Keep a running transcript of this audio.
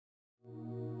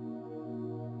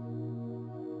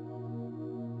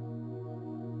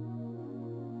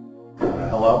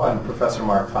Hello, I'm Professor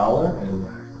Mark Fowler, and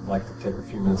I'd like to take a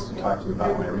few minutes to talk to you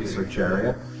about my research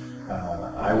area.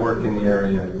 I work in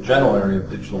the general area of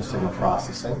digital signal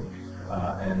processing,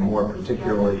 and more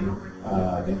particularly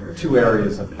the two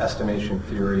areas of estimation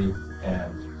theory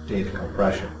and data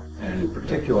compression. And in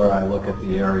particular, I look at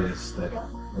the areas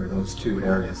where those two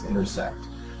areas intersect.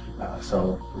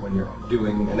 So when you're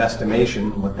doing an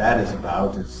estimation, what that is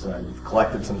about is you've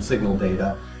collected some signal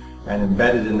data, and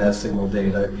embedded in that signal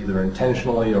data, either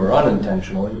intentionally or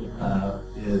unintentionally,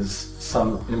 is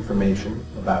some information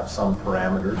about some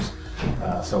parameters.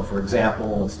 So for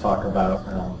example, let's talk about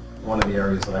one of the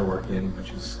areas that I work in, which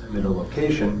is emitter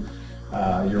location.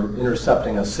 You're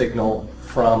intercepting a signal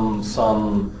from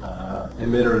some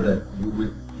emitter that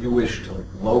you wish to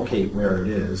locate where it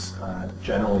is,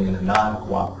 generally in a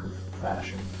non-cooperative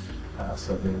fashion.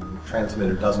 So the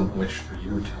transmitter doesn't wish for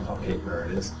you to locate where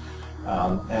it is.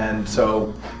 And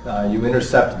so you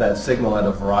intercept that signal at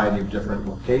a variety of different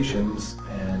locations,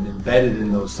 and embedded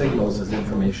in those signals is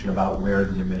information about where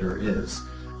the emitter is,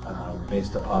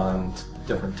 based upon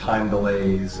different time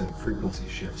delays and frequency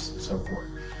shifts and so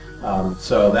forth.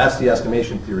 So that's the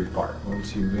estimation theory part.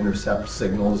 Once you intercept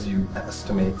signals, you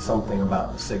estimate something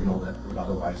about the signal that would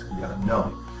otherwise be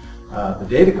unknown. The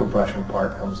data compression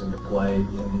part comes into play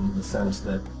in the sense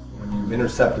that when you've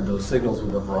intercepted those signals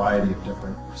with a variety of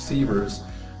different receivers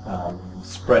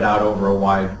spread out over a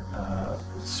wide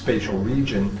spatial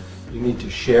region, you need to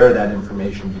share that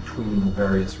information between the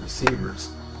various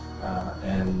receivers.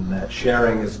 And that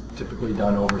sharing is typically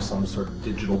done over some sort of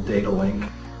digital data link,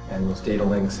 and those data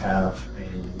links have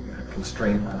a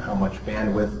constraint on how much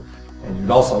bandwidth, and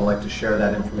you'd also like to share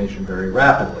that information very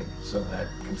rapidly. So that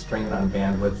constraint on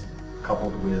bandwidth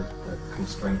coupled with the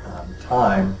constraint on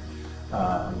time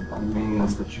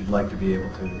means that you'd like to be able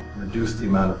to reduce the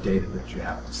amount of data that you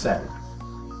have to send.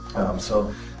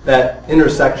 So that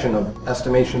intersection of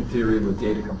estimation theory with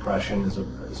data compression is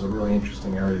a really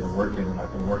interesting area to work in, and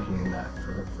I've been working in that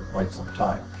for quite some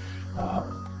time.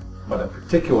 But a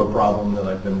particular problem that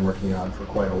I've been working on for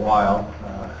quite a while,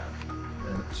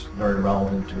 and it's very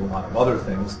relevant to a lot of other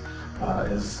things,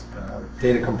 is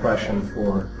data compression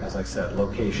for, as I said,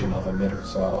 location of emitters.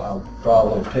 So I'll draw a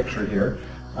little picture here.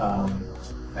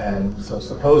 And so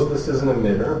suppose this is an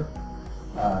emitter,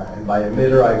 and by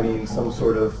emitter I mean some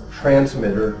sort of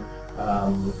transmitter,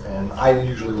 and I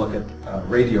usually look at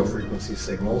radio frequency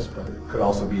signals, but it could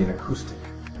also be an acoustic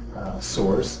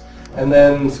source. And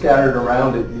then scattered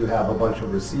around it you have a bunch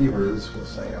of receivers, we'll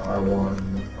say R1,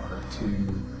 R2,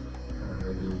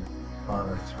 maybe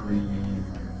R3,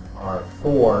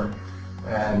 R4,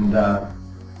 and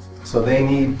so they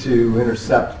need to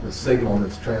intercept the signal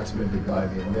that's transmitted by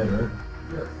the emitter,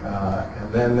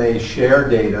 and then they share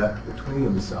data between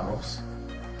themselves.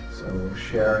 So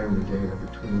sharing the data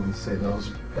between, say,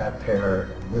 that pair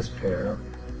and this pair,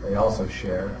 they also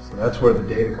share. So that's where the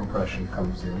data compression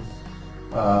comes in.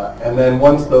 And then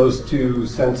once those two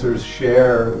sensors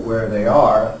share where they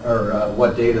are, or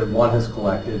what data one has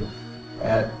collected,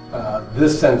 at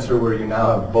this sensor where you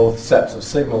now have both sets of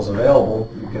signals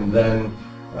available, you can then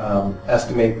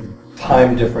estimate the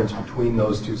time difference between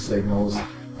those two signals,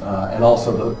 and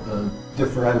also the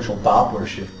differential Doppler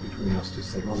shift between those two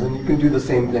signals. And you can do the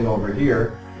same thing over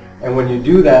here. And when you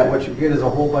do that, what you get is a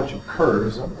whole bunch of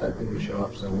curves. That didn't show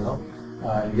up so well.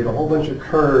 You get a whole bunch of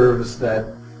curves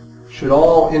that should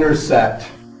all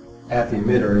intersect at the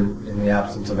emitter in the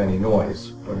absence of any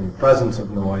noise. But in the presence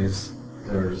of noise,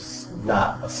 there's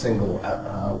not a single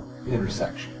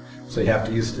intersection. So you have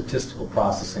to use statistical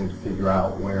processing to figure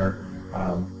out where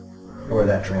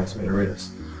that transmitter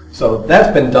is. So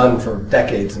that's been done for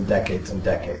decades and decades and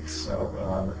decades. So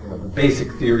the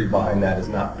basic theory behind that is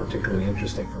not particularly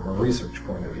interesting from a research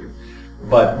point of view.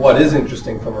 But what is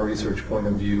interesting from a research point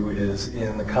of view is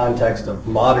in the context of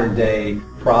modern day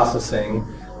processing,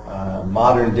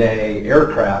 modern day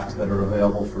aircraft that are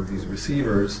available for these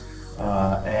receivers,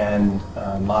 and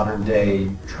modern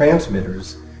day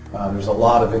transmitters, there's a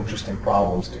lot of interesting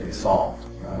problems to be solved.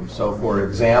 So for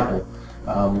example,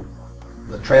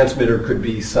 the transmitter could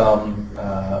be some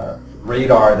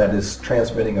radar that is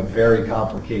transmitting a very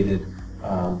complicated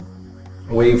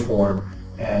waveform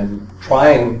and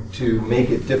trying to make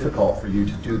it difficult for you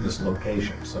to do this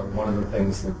location. So one of the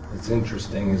things that's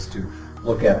interesting is to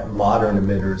look at modern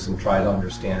emitters and try to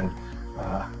understand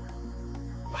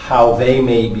how they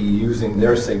may be using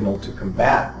their signal to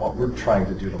combat what we're trying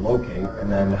to do to locate,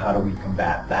 and then how do we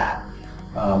combat that.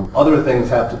 Other things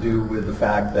have to do with the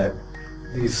fact that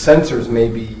these sensors may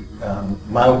be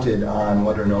mounted on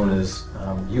what are known as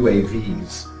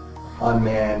UAVs,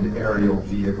 unmanned aerial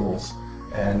vehicles,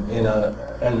 And in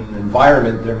an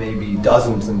environment, there may be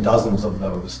dozens and dozens of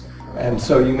those. And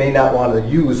so you may not want to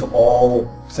use all,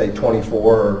 say,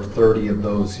 24 or 30 of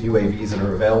those UAVs that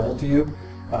are available to you.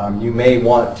 You may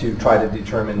want to try to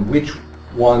determine which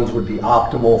ones would be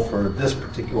optimal for this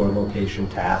particular location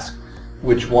task,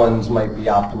 which ones might be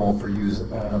optimal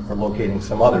for locating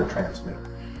some other transmitter.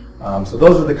 So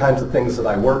those are the kinds of things that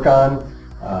I work on.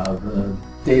 The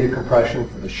data compression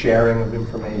for the sharing of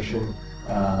information,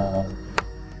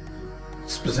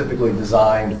 specifically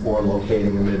designed for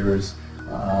locating emitters.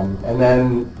 And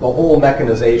then the whole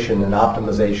mechanization and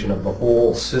optimization of the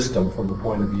whole system from the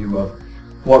point of view of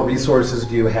what resources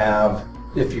do you have,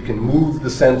 if you can move the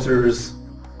sensors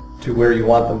to where you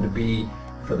want them to be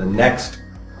for the next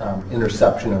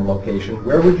interception and location,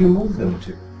 where would you move them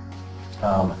to?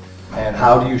 And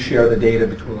how do you share the data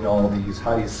between all of these?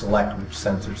 How do you select which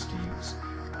sensors to use?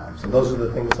 So those are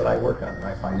the things that I work on, and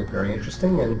I find it very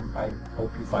interesting, and I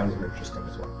hope you find it interesting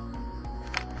as well.